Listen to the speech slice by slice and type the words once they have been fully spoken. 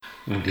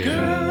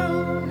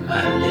Girl,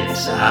 my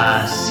lips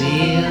are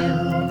sealed.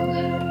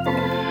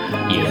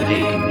 You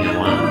make me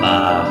want to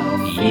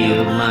barf.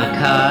 Yield my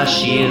car,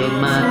 shield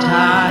my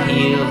tie,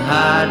 heel,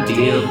 high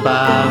deal,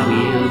 bar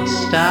wheel,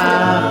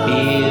 stop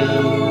you.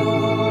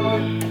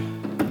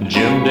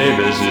 Jim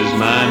Davis is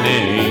my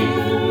name.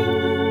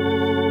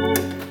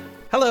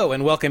 Hello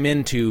and welcome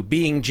into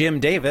Being Jim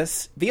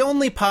Davis, the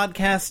only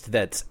podcast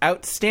that's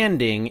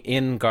outstanding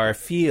in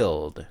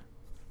Garfield.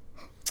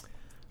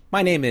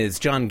 My name is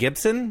John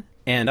Gibson,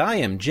 and I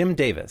am Jim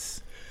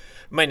Davis.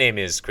 My name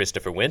is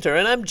Christopher Winter,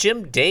 and I'm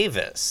Jim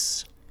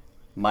Davis.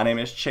 My name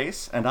is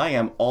Chase, and I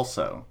am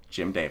also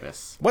Jim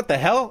Davis. What the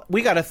hell?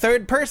 We got a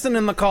third person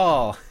in the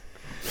call.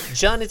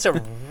 John, it's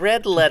a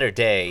red letter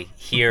day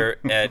here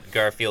at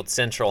Garfield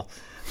Central.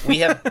 We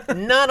have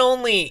not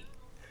only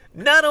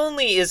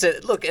is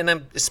it, look, and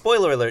I'm,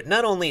 spoiler alert,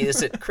 not only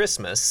is it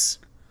Christmas,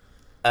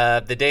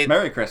 the day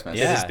Merry Christmas.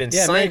 that has been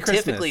Merry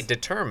scientifically Christmas.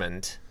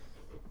 determined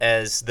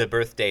as the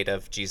birth date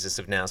of Jesus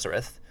of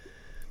Nazareth.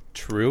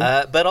 True.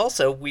 But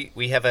also,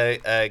 we have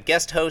a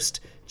guest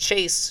host,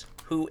 Chase,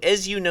 who,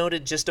 as you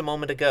noted just a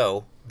moment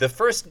ago, the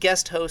first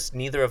guest host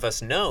neither of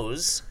us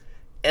knows,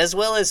 as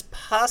well as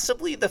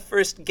possibly the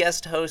first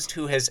guest host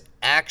who has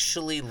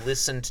actually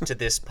listened to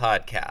this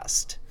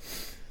podcast.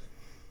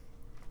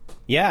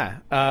 Yeah.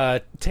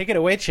 Take it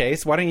away,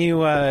 Chase. Why don't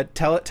you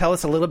tell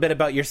us a little bit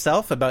about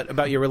yourself,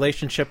 about your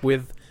relationship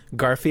with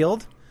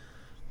Garfield,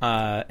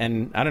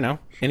 and I don't know,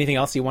 anything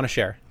else you want to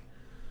share.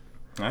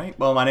 All right.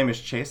 Well, my name is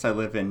Chase. I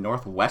live in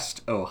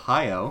Northwest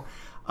Ohio,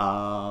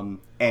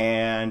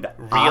 and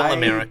Real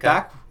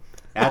America.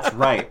 That's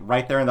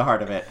right there in the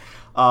heart of it.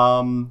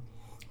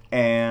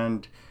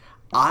 And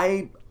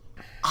I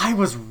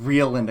was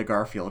real into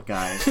Garfield,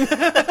 guys.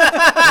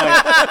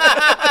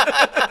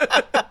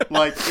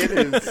 like it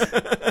is.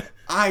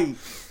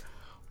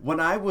 When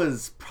I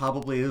was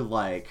probably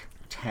like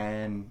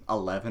 10,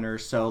 11 or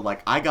so,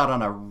 like I got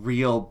on a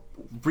real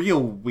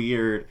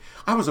weird.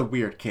 I was a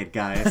weird kid,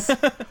 guys.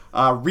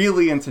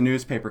 Really into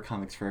newspaper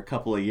comics for a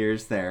couple of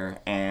years there,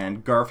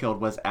 and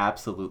Garfield was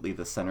absolutely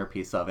the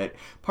centerpiece of it.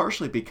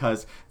 Partially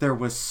because there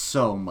was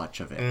so much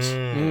of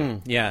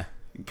it. Yeah.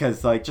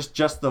 Because like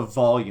just the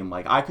volume,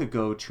 like I could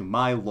go to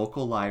my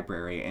local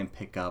library and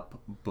pick up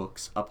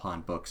books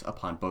upon books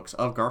upon books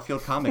of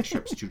Garfield comic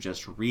strips to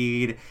just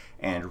read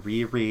and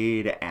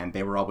reread, and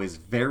they were always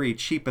very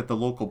cheap at the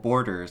local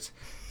Borders.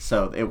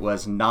 So it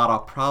was not a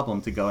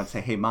problem to go and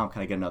say, "Hey, Mom,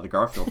 can I get another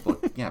Garfield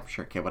book?" Yeah,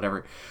 sure, kid,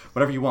 whatever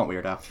you want,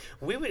 weirdo.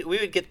 We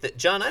would get the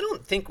John. I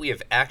don't think we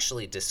have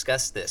actually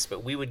discussed this,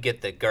 but we would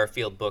get the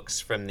Garfield books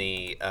from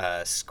the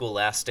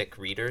Scholastic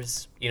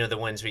readers. You know, the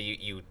ones where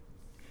you.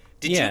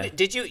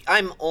 Did you?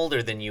 I'm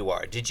older than you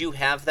are. Did you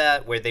have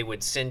that where they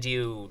would send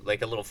you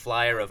like a little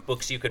flyer of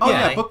books you could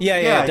buy?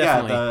 Yeah,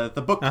 definitely.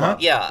 The book club,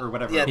 Yeah, or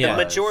whatever. Yeah, it the was.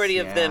 majority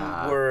of them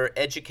were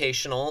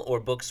educational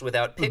or books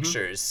without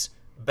pictures,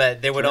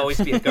 but there would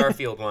always be a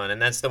Garfield one, and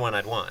that's the one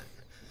I'd want.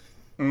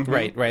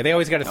 Right. They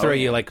always got to throw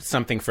you like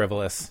something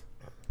frivolous.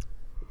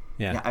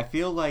 Yeah, I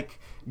feel like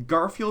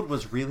Garfield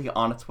was really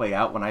on its way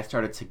out when I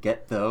started to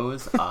get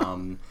those.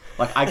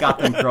 Like I got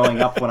them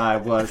growing up when I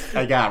was.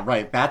 Yeah,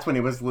 right. That's when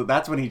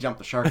he jumped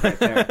the shark right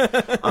there.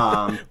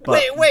 But,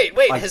 Wait!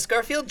 like, Has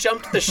Garfield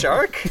jumped the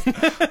shark?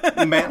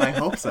 man, I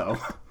hope so.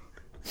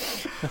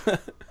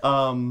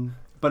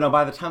 But no,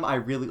 by the time I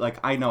really, like,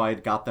 I know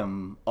I'd got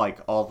them, like,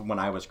 all when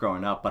I was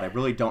growing up, but I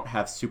really don't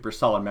have super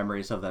solid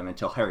memories of them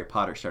until Harry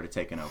Potter started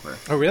taking over.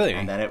 Oh, really?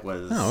 And then it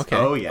was, okay.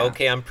 Oh, yeah.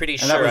 Okay, I'm pretty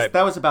And sure.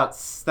 that was about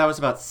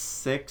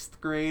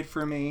 6th grade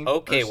for me.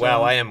 Okay, or so.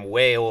 wow, I am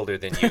way older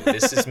than you.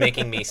 This is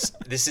making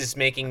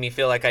me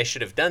feel like I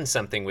should have done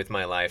something with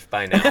my life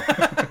by now.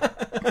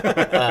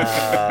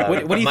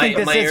 What do you think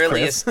this is,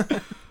 earliest,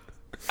 Chris?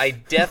 I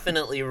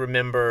definitely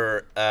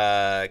remember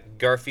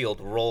Garfield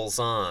Rolls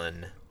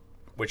On,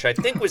 which I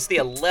think was the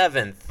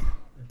 11th,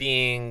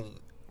 being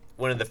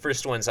one of the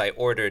first ones I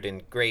ordered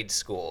in grade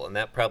school, and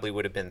that probably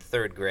would have been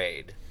 3rd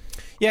grade.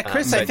 Yeah,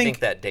 Chris, so I think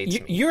that dates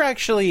me.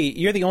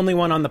 You're the only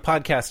one on the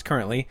podcast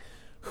currently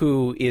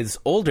who is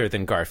older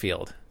than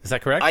Garfield. Is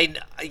that correct?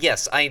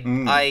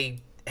 I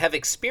have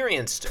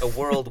experienced a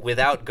world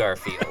without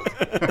Garfield.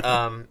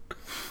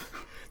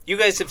 You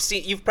guys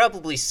you've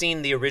probably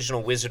seen the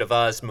original Wizard of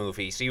Oz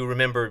movie, so you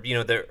remember,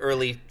 the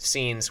early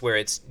scenes where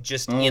it's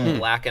just in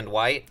black and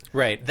white.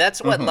 Right. That's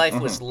what life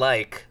was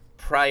like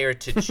prior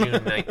to June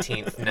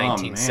 19th,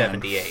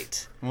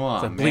 1978. Oh,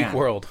 it's a bleak man.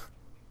 world.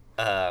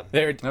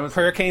 There are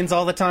hurricanes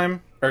all the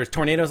time, or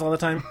tornadoes all the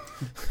time.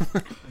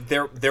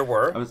 There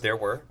were.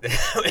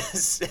 That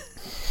was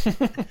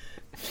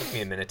took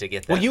me a minute to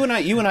get that. Well, you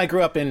and I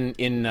grew up in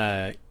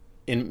the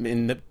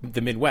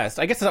Midwest.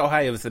 I guess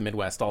Ohio is the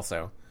Midwest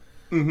also.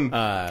 Mm-hmm.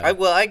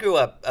 I grew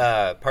up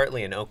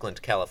partly in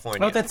Oakland,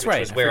 California. Oh, that's which right.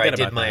 was I where I forget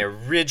did about my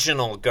that.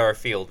 original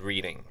Garfield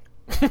reading.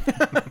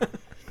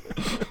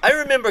 I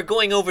remember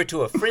going over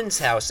to a friend's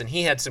house, and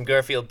he had some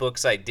Garfield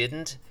books I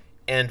didn't,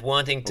 and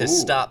wanting to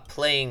stop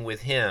playing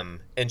with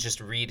him and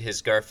just read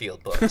his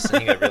Garfield books,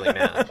 and he got really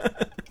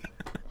mad.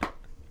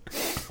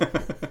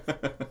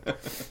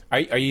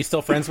 Are you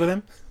still friends with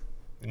him?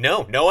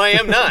 No, I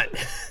am not.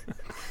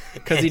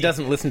 Because he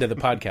doesn't listen to the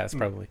podcast,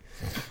 probably.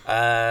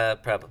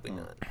 Probably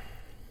not.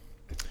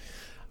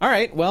 All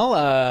right,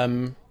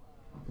 well,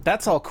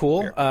 that's all cool.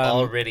 We're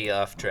already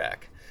off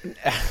track.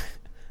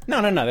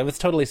 No, that was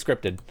totally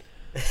scripted.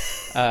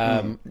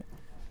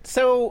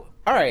 So,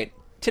 all right,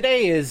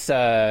 today is,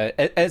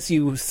 as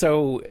you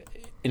so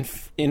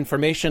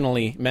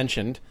informationally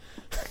mentioned,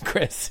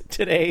 Chris,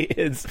 today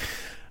is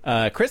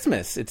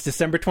Christmas. It's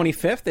December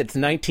 25th. It's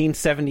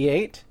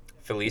 1978.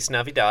 Feliz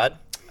Navidad.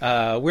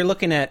 We're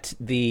looking at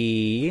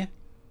the...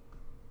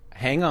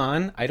 Hang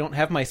on, I don't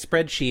have my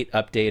spreadsheet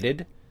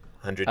updated.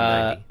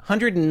 190.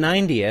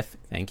 190th,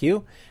 thank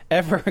you,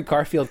 ever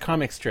Garfield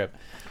comic strip.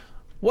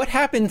 What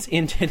happens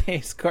in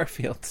today's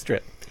Garfield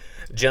strip?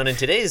 John, in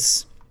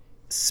today's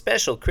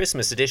special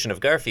Christmas edition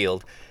of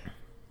Garfield,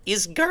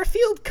 is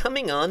Garfield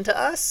coming on to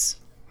us?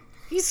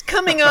 He's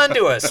coming on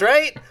to us,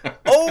 right?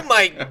 Oh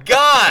my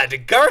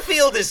God,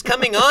 Garfield is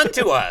coming on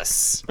to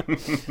us.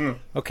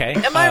 Okay.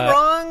 Am I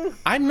wrong?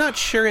 I'm not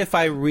sure if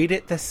I read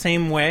it the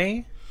same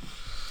way.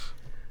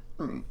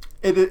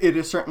 It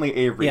is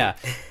certainly a read. Yeah.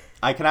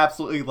 I can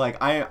absolutely,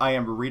 I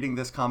am reading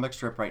this comic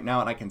strip right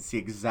now, and I can see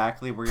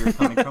exactly where you're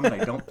coming from, and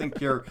I don't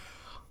think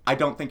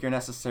you're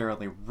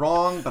necessarily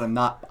wrong, but I'm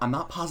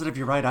not positive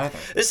you're right either.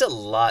 There's a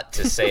lot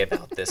to say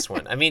about this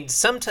one. I mean,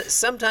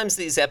 sometimes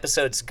these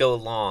episodes go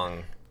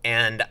long,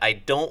 and I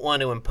don't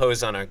want to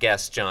impose on our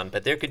guest, John,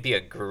 but there could be a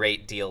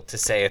great deal to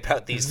say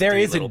about these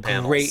three little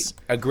panels. There is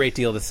a great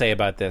deal to say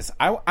about this.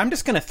 I'm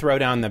just going to throw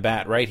down the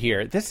bat right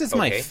here. This is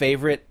my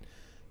favorite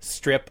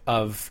strip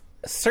of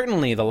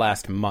certainly the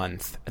last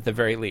month, at the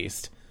very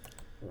least.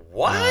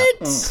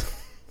 What?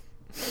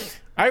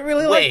 I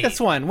really like this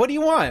one. What do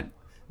you want?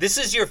 This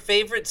is your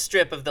favorite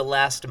strip of the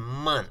last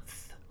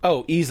month?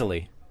 Oh,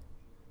 easily.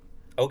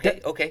 Okay.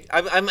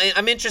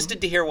 I'm interested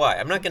to hear why.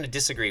 I'm not going to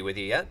disagree with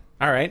you yet.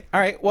 All right.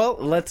 Well,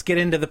 let's get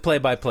into the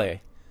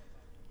play-by-play.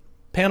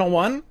 Panel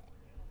 1,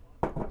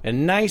 a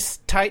nice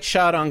tight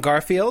shot on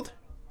Garfield.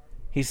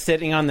 He's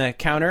sitting on the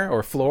counter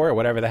or floor or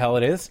whatever the hell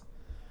it is.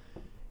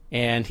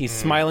 And he's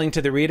smiling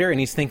to the reader, and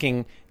he's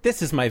thinking,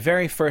 this is my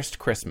very first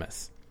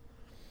Christmas.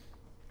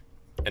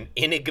 An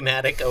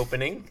enigmatic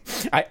opening.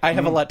 I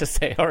have a lot to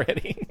say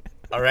already.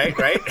 All right.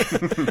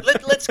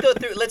 Let's go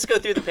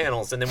through the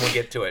panels, and then we'll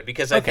get to it,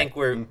 because I think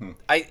we're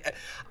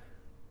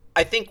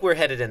I think we're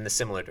headed in the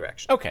similar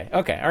direction. Okay,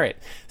 all right.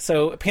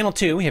 So panel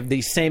 2, we have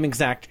the same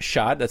exact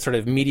shot, that sort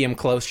of medium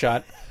close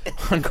shot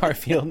on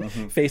Garfield,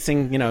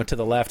 facing to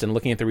the left and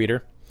looking at the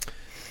reader.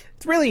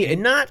 It's really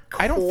not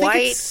quite, I don't think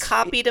it's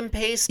copied and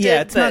pasted.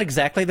 Yeah, it's not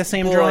exactly the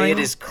same drawing. It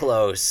is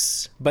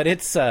close. But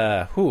it's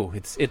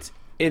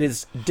it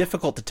is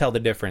difficult to tell the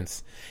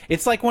difference.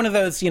 It's like one of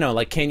those,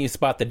 like can you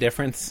spot the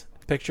difference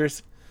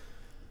pictures?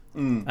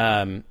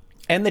 And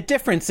the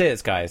difference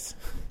is, guys,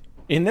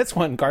 in this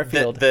one,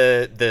 Garfield,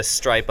 the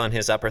stripe on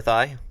his upper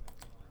thigh.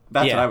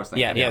 That's what I was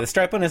thinking. Yeah, the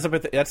stripe on his upper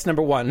thigh. That's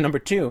number 1. Number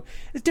 2,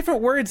 there's different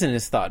words in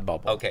his thought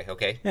bubble.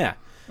 Okay. Yeah.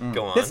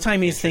 Go on. This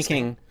time he's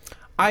thinking,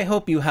 I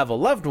hope you have a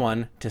loved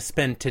one to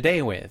spend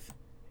today with,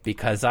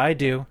 because I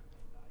do.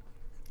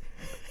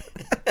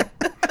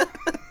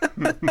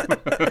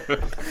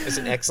 It's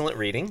an excellent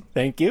reading.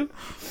 Thank you.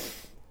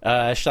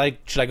 Should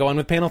I go on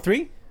with panel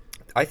 3?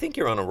 I think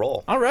you're on a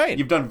roll. All right.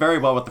 You've done very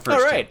well with the first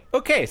two. All right.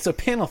 Okay, so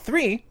panel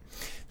 3,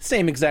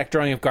 same exact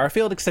drawing of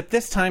Garfield, except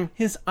this time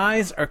his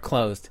eyes are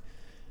closed.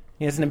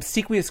 He has an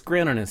obsequious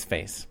grin on his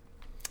face.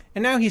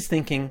 And now he's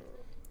thinking,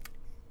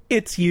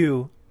 it's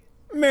you.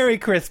 Merry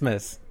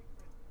Christmas.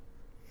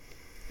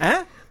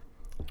 Huh?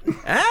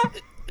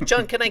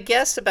 John, can I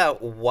guess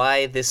about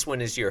why this one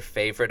is your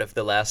favorite of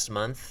the last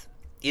month?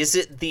 Is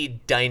it the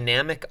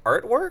dynamic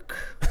artwork?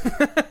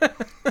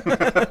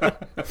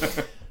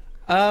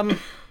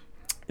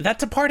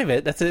 That's a part of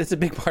it. It's a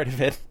big part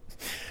of it.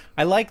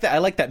 I like that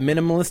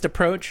minimalist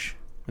approach,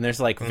 and there's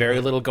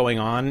very little going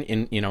on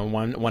in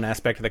one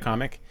aspect of the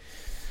comic.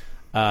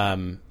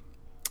 But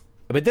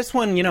this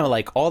one,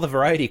 all the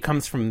variety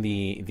comes from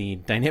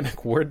the dynamic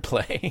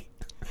wordplay.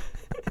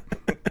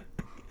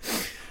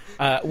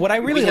 What I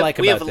really like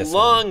about this one... We have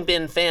long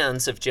been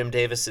fans of Jim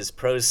Davis's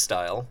prose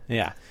style.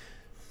 Yeah.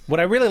 What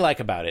I really like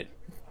about it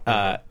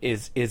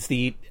is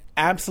the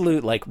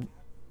absolute,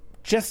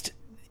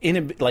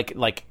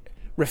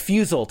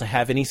 refusal to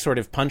have any sort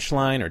of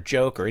punchline or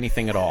joke or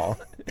anything at all.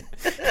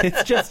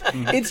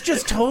 It's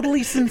just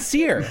totally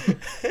sincere.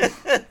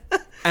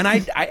 And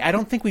I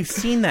don't think we've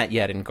seen that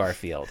yet in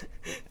Garfield.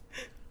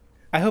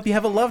 I hope you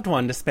have a loved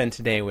one to spend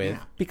today with,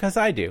 because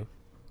I do.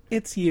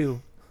 It's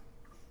you.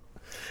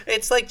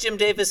 It's like Jim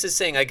Davis is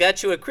saying, I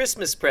got you a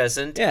Christmas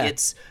present. Yeah.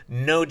 It's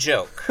no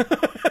joke.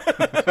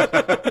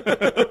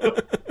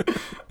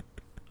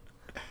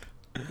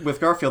 With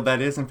Garfield,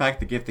 that is, in fact,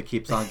 the gift that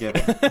keeps on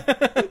giving.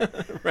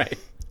 Right.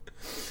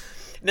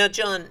 Now,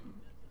 John,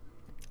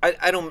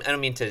 I don't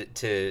mean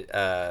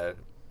to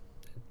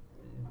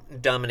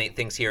dominate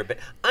things here, but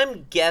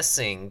I'm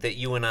guessing that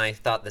you and I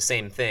thought the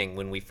same thing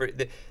when we first.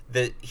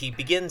 He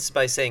begins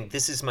by saying,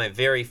 "This is my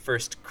very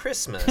first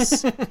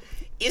Christmas."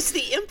 Is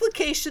the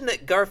implication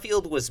that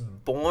Garfield was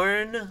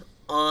born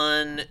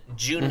on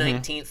June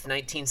 19th,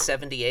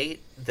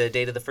 1978, the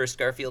date of the first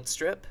Garfield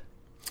strip?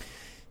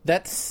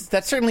 That's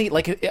certainly,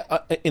 like,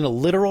 in a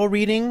literal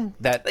reading,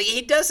 that like,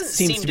 he doesn't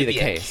seems seem to be the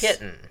case. A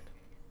kitten.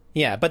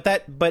 Yeah, but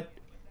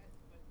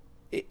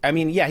I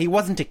mean, yeah, he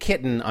wasn't a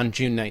kitten on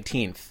June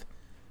 19th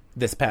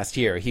this past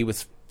year. He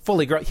was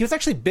fully grown. He was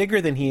actually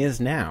bigger than he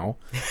is now.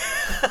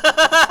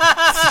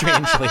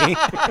 Strangely.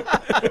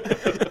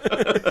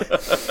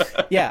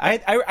 Yeah,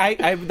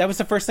 I that was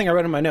the first thing I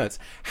wrote in my notes.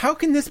 How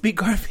can this be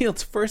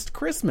Garfield's first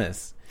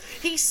Christmas?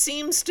 He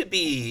seems to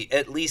be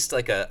at least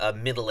like a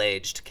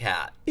middle-aged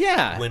cat.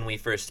 Yeah. When we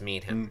first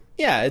meet him.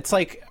 Yeah, it's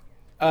like,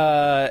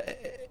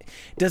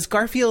 does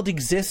Garfield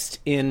exist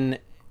in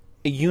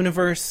a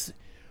universe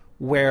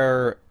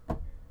where,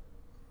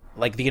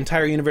 like, the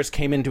entire universe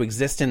came into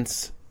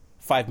existence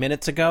 5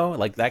 minutes ago?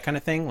 Like, that kind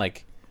of thing?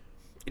 Like,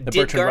 the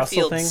Bertrand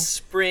Russell thing? Did Garfield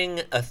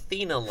spring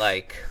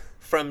Athena-like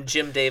from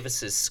Jim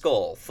Davis's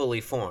skull,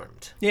 fully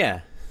formed?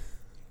 Yeah.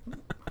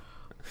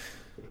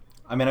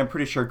 I mean, I'm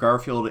pretty sure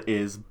Garfield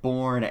is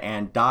born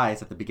and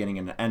dies at the beginning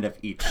and the end of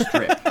each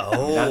strip.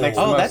 That makes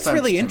the most that's sense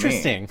really to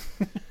interesting.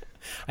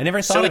 I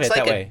never thought so of it it's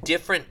that like way. a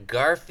different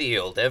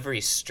Garfield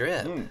every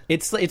strip.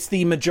 It's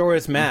the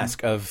Majora's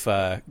Mask of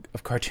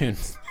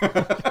cartoons.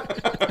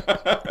 I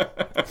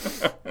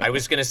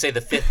was going to say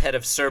the fifth head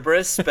of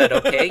Cerberus, but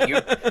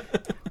okay.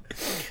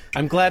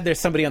 I'm glad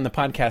there's somebody on the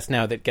podcast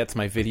now that gets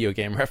my video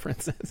game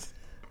references.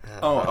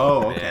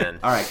 Okay. Man.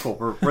 All right,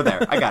 cool. We're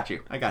there. I got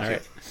you.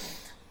 Right.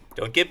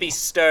 Don't get me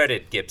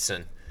started,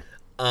 Gibson.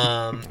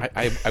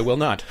 I will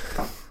not.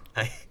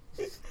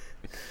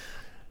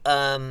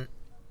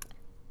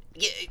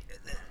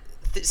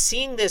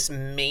 Seeing this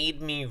made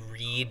me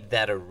read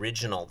that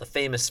original, the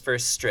famous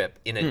first strip,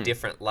 in a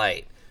different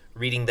light.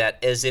 Reading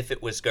that as if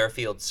it was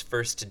Garfield's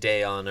first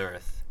day on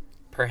Earth.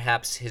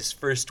 Perhaps his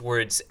first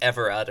words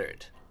ever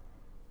uttered.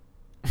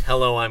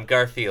 Hello, I'm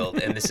Garfield,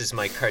 and this is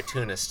my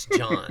cartoonist,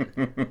 John.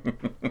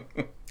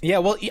 Yeah,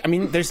 well, I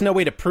mean, there's no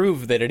way to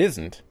prove that it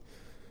isn't.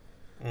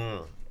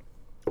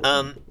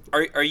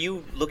 Are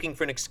you looking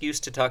for an excuse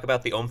to talk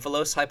about the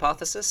Omphalos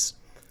hypothesis?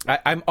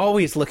 I'm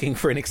always looking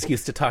for an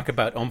excuse to talk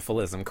about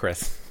omphalism,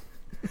 Chris.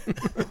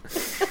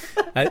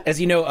 As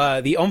you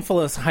know, the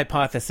Omphalos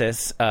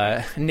hypothesis,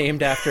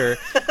 named after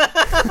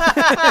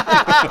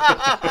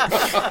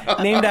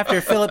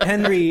Philip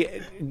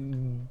Henry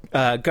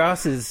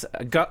Gauss's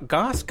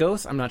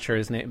Gauss. I'm not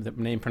sure the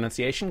name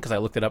pronunciation because I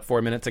looked it up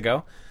 4 minutes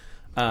ago.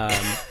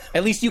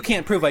 At least you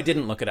can't prove I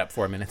didn't look it up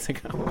 4 minutes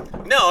ago.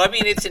 No, I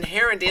mean it's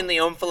inherent in the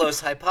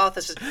Omphalos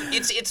hypothesis.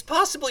 It's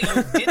possible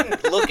you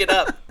didn't look it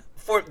up.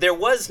 There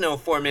was no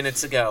 4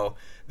 minutes ago.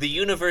 The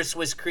universe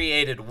was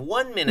created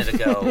 1 minute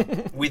ago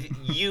with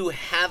you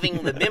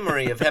having the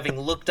memory of having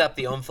looked up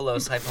the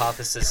Omphalos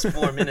hypothesis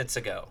 4 minutes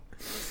ago.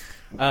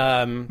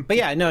 But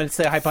yeah, no, it's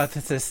the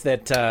hypothesis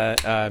that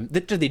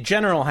the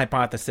general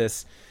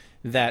hypothesis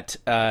that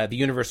the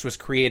universe was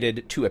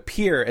created to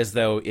appear as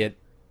though it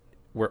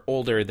were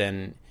older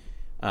than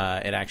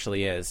it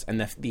actually is. And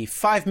the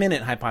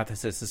 5-minute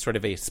hypothesis is sort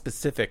of a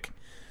specific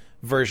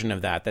version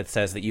of that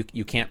says that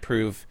you can't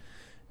prove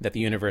that the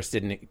universe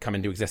didn't come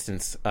into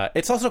existence.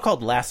 It's also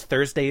called last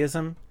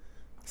Thursdayism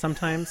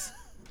sometimes.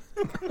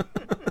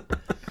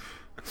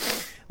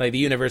 Like the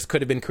universe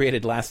could have been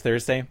created last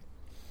Thursday.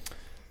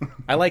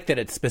 I like that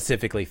it's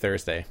specifically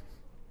Thursday.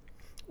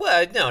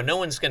 Well, no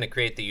one's going to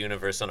create the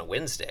universe on a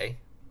Wednesday.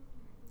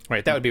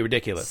 Right, that would be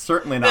ridiculous.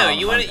 Certainly not. No,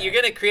 you're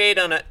going to create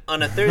on a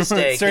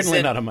Thursday.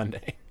 Certainly not a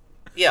Monday.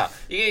 Yeah,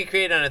 you're going to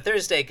create on a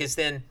Thursday because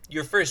then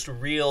your first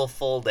real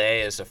full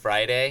day is a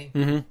Friday,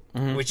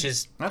 which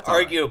is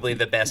arguably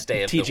the best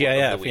day of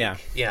TGIF, the week.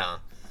 Yeah.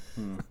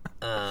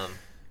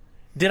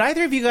 Did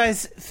either of you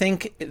guys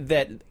think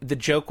that the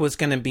joke was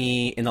going to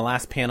be in the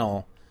last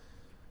panel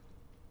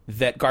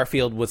that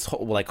Garfield was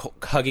like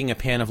hugging a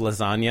pan of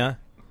lasagna?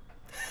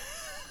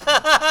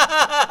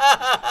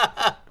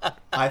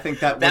 I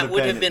think that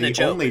would have been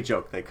the only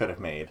joke they could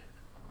have made.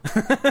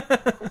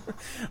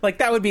 Like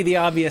that would be the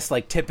obvious,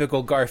 like,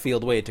 typical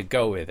Garfield way to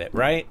go with it,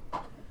 right?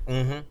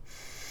 Mm-hmm.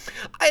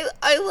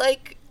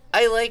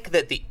 I like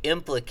that the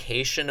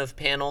implication of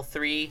panel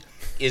 3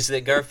 is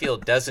that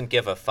Garfield doesn't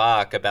give a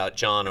fuck about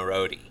John or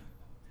Odie.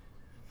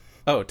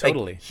 Oh,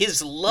 totally. Like,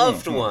 his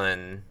loved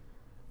one,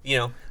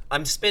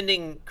 I'm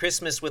spending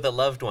Christmas with a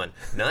loved one.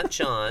 Not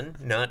John,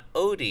 not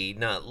Odie,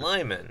 not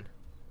Lyman,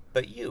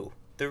 but you,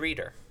 the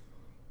reader,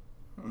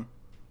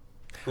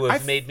 who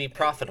have made me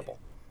profitable.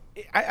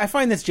 I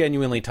find this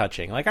genuinely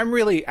touching. Like, I'm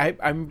really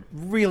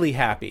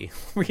happy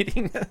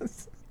reading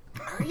this.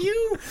 Are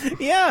you?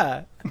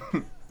 Yeah.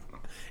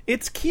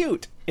 It's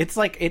cute. It's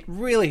like, it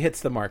really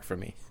hits the mark for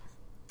me.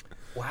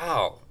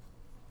 Wow.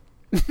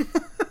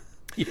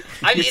 You're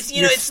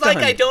it's stunned.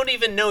 like I don't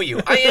even know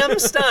you. I am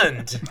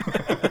stunned.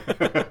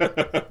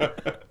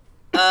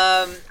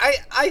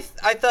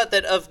 I I thought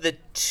that of the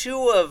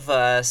two of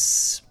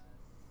us,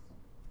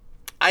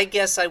 I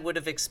guess I would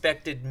have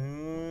expected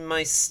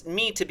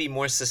me to be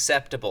more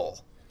susceptible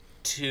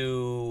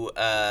to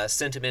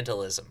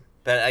sentimentalism.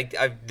 But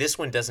this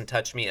one doesn't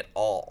touch me at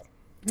all.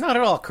 Not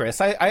at all, Chris.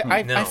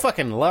 I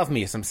fucking love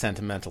me some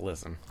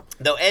sentimentalism.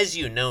 Though, as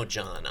you know,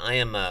 John, I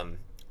am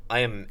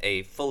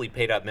a fully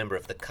paid up member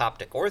of the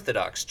Coptic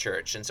Orthodox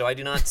Church, and so I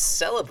do not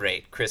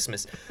celebrate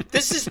Christmas.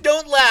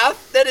 Don't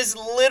laugh. That is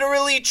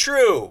literally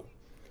true.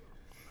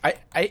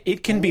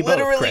 It can be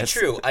literally both, Chris.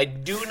 True. I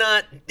do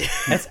not.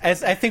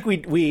 as I think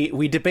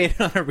we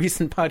debated on a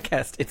recent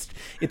podcast,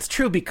 it's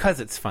true because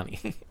it's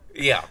funny.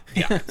 Yeah.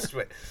 That's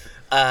right.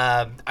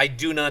 I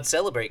do not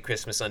celebrate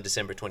Christmas on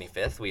December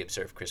 25th. We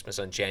observe Christmas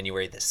on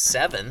January the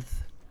 7th.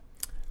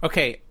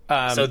 Okay.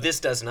 So this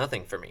does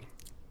nothing for me.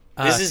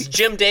 This is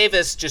Jim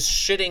Davis just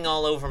shitting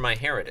all over my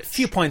heritage.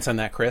 Few points on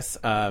that, Chris.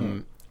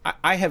 I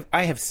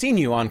have seen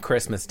you on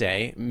Christmas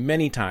Day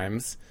many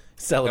times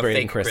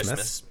celebrating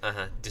Christmas.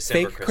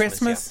 December fake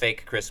Christmas. Yeah,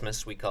 fake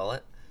Christmas, we call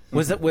it.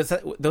 Was that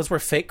those were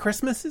fake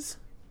Christmases?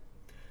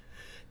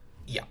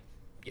 Yeah.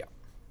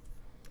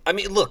 I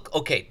mean, look.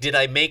 Okay, did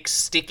I make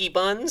sticky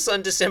buns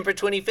on December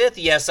 25th?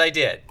 Yes, I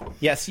did.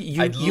 Yes,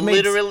 you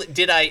literally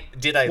did. I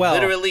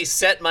literally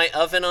set my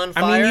oven on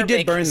fire. I mean, you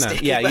did burn them.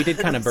 Yeah, buns? you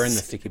did kind of burn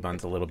the sticky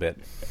buns a little bit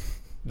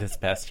this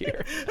past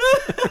year.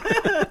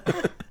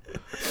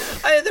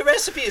 The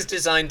recipe is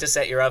designed to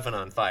set your oven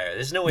on fire.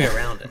 There's no way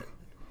around it.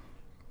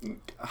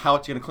 How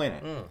it's gonna clean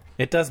it?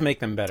 It does make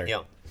them better.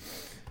 Yeah.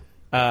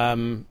 I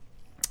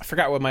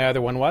forgot what my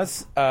other one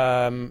was.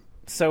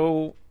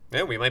 So.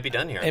 Yeah, we might be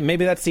done here. And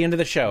maybe that's the end of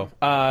the show.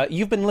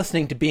 You've been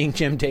listening to Being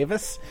Jim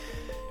Davis,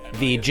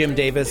 the Jim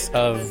Davis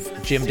of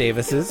Jim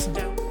Davises.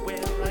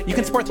 You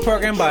can support the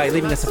program by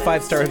leaving us a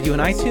 5-star review on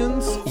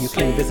iTunes. You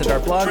can visit our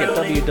blog at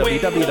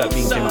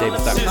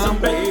www.beingjimdavis.com,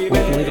 where you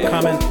can leave a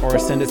comment or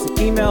send us an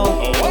email,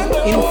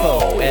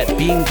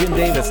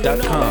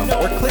 info@beingjimdavis.com,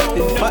 or click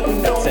the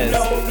button that says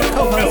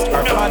co-host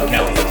our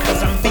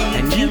podcast.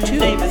 And you too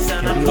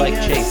can be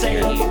like Chase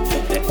here.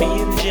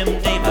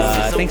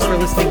 Thanks for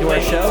listening to our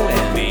show,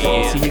 and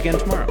we'll see you again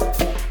tomorrow.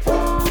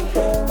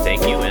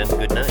 Thank you, and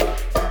good night.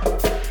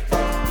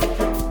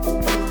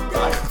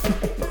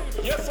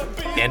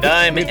 And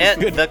I'm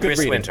the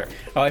Chris Winter.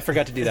 Oh, I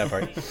forgot to do that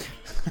part.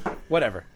 Whatever.